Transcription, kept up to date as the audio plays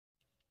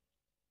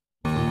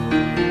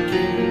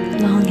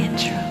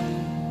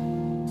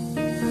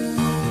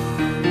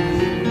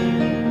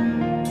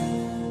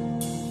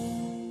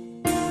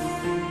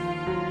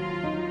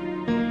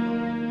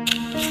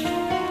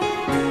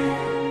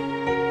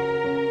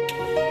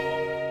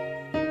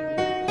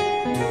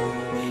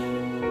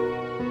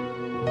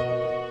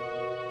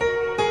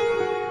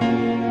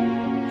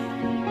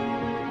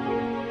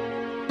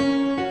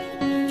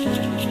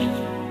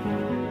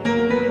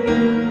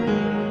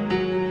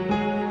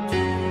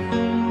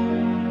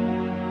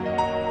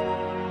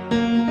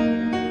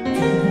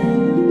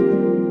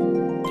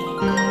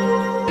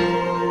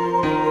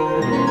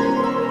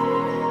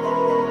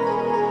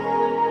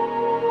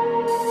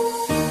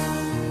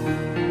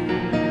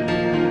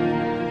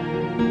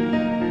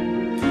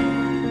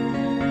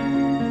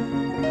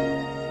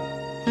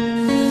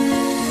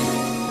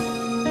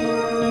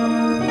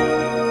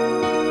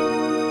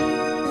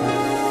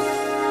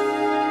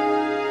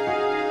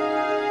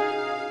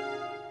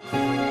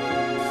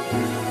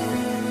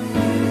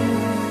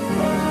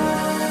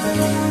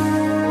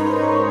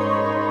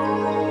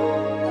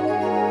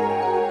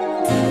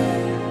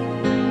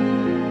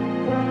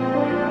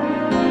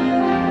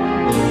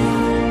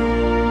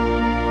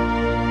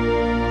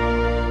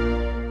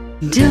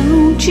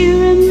Don't you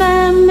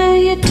remember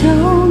you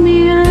told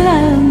me you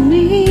love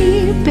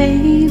me,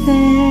 baby?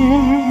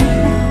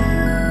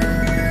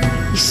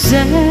 You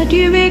said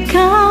you'd be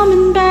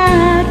coming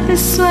back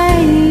this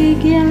way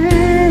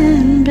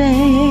again,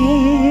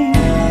 babe.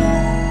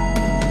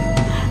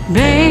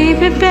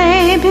 Baby,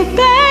 baby,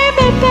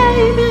 baby,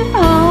 baby,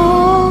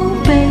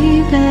 oh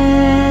baby,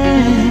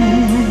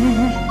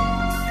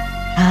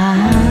 I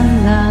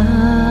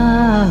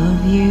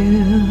love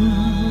you,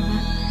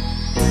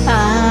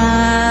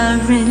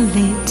 I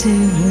really do.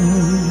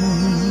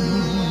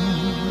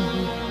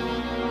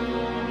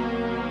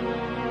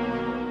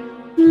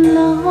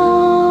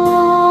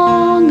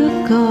 Long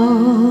ago,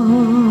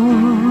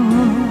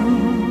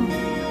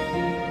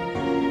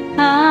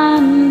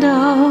 and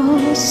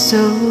oh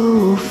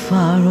so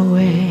far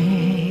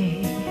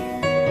away,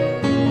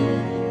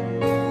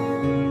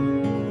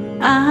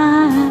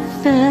 I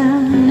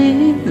fell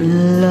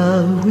in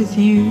love with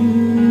you.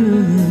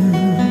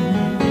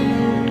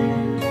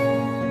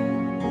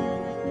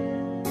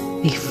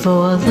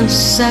 Before the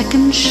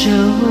second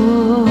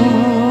show,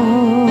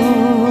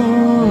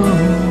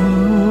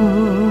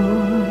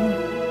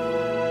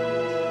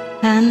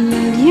 and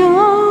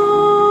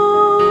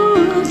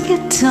your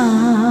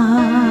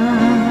guitar,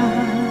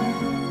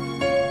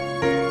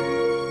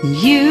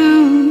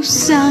 you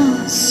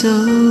sound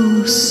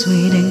so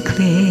sweet and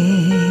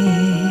clear,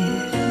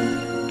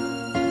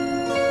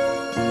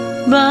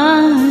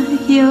 but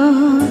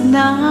you're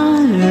not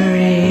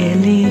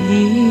really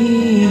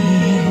here.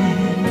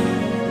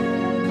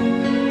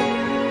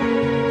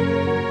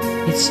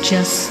 It's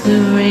just the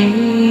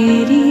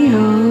radio.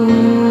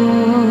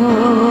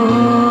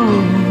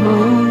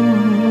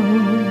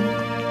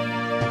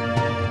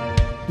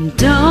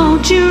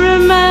 Don't you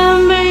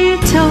remember you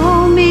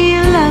told me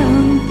you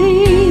loved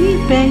me,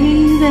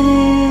 baby?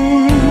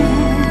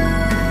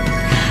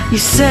 You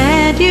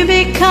said you'd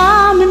be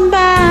coming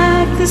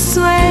back this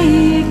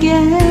way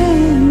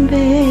again,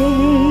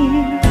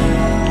 babe.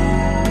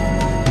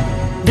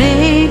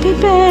 Baby,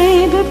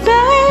 baby,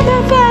 baby,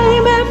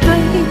 baby,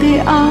 baby,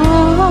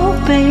 oh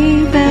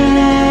baby,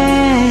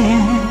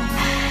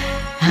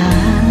 I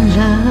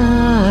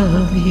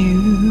love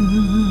you,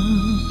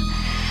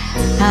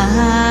 I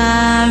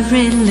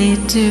really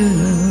do.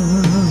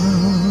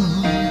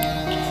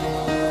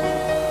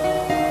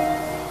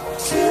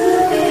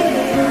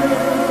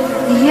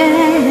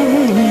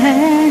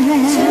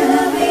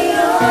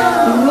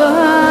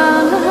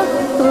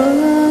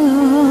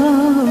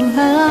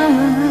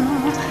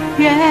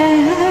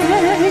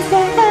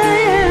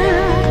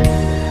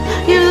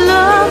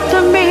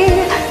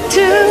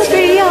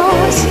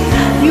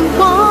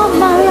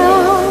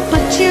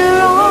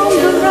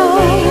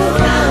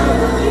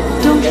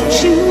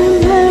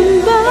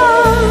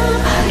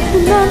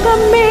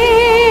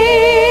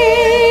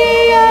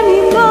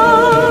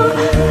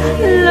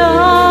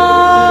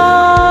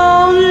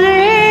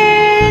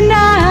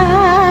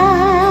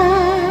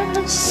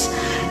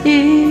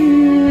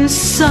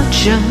 Such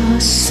a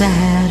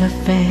sad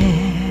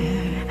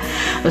affair,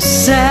 a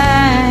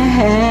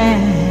sad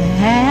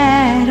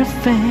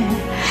affair,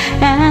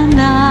 and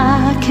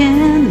I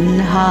can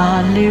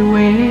hardly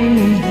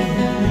wait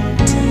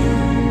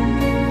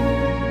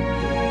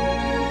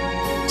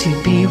to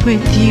be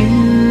with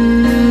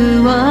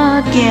you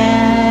again.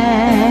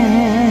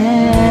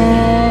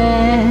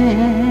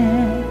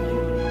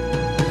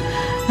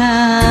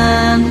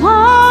 And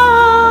what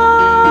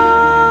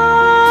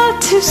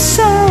to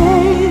say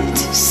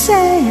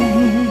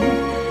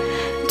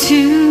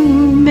to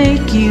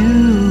make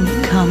you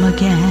come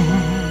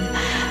again.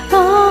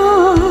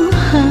 Oh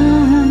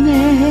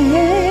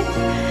honey,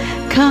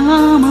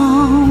 come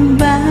on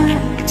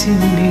back to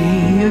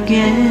me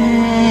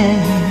again.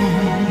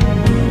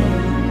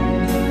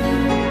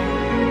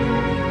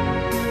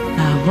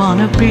 I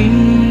wanna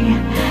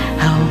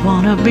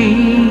be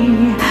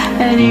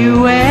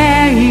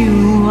anywhere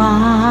you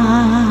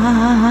are.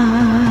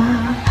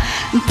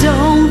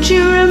 Don't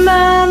you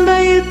remember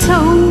you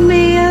told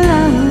me you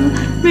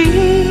loved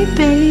me,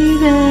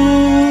 baby?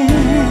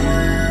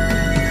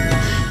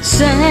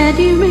 Said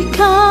you'd be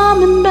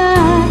coming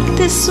back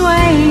this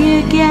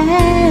way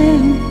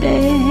again,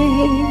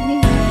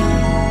 babe.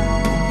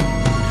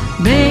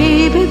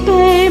 Baby,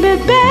 baby,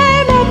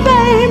 baby,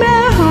 baby,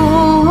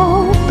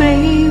 oh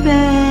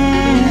baby,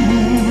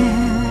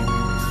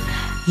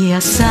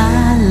 yes I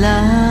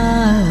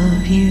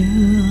love you,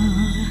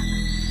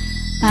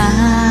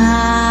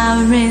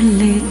 I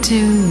really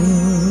do.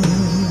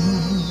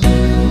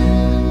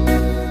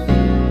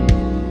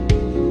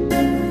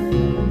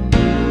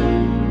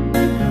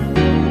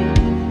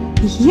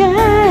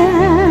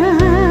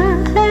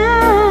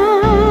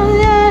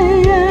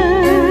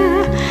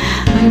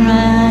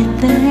 Right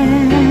there.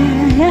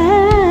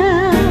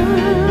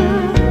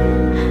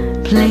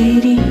 Play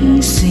it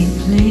easy,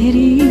 play it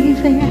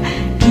even.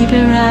 Keep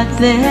it right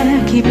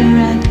there, keep it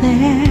right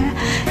there,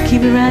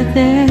 keep it right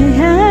there.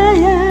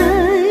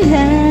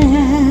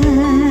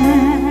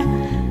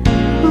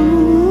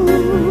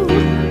 Ooh,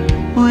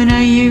 when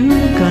are you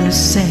gonna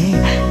say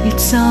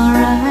it's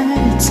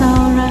alright, it's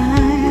alright?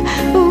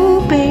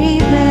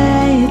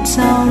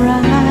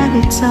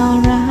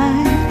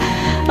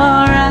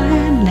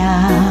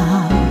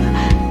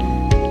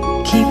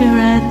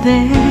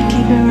 there,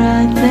 keep it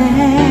right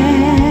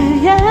there,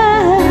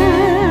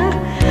 yeah.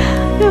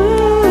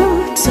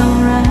 Ooh, it's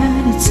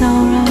alright, it's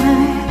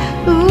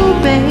alright. Ooh,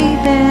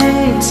 baby,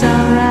 it's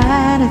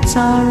alright, it's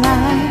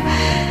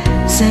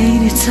alright. Say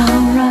it's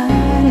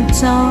alright,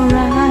 it's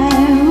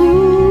alright.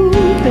 Ooh,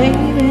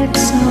 baby,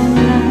 it's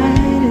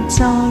alright, it's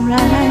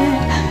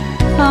alright.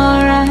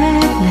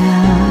 Alright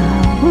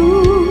now.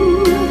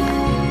 Ooh,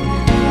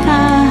 I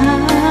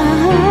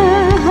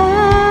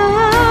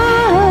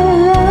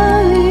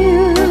love you.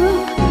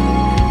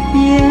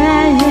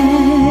 Yeah, yeah,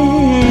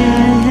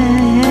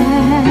 yeah.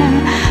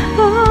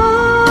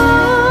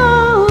 Oh,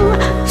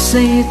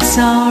 say it's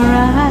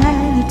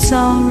alright, it's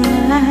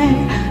alright.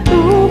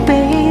 Ooh,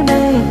 baby,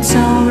 it's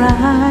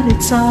alright,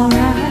 it's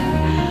alright.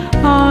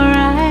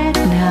 Alright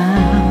now.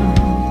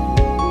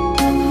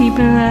 Keep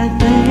it right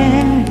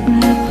there,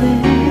 right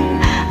there.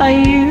 I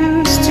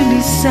used to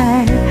be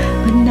sad,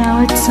 but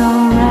now it's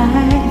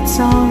alright, it's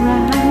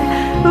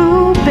alright.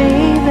 Ooh,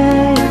 baby,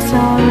 it's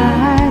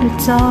alright,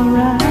 it's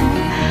alright.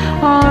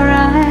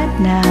 Alright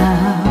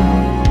now.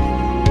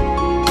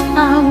 I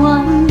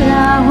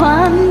wonder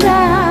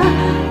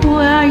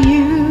where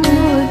you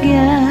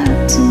again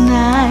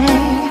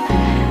tonight.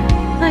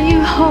 Are you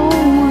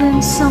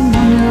holding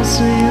someone else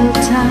real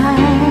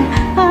tight?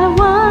 I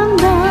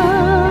wonder,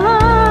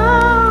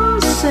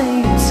 say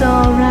it's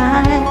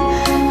alright.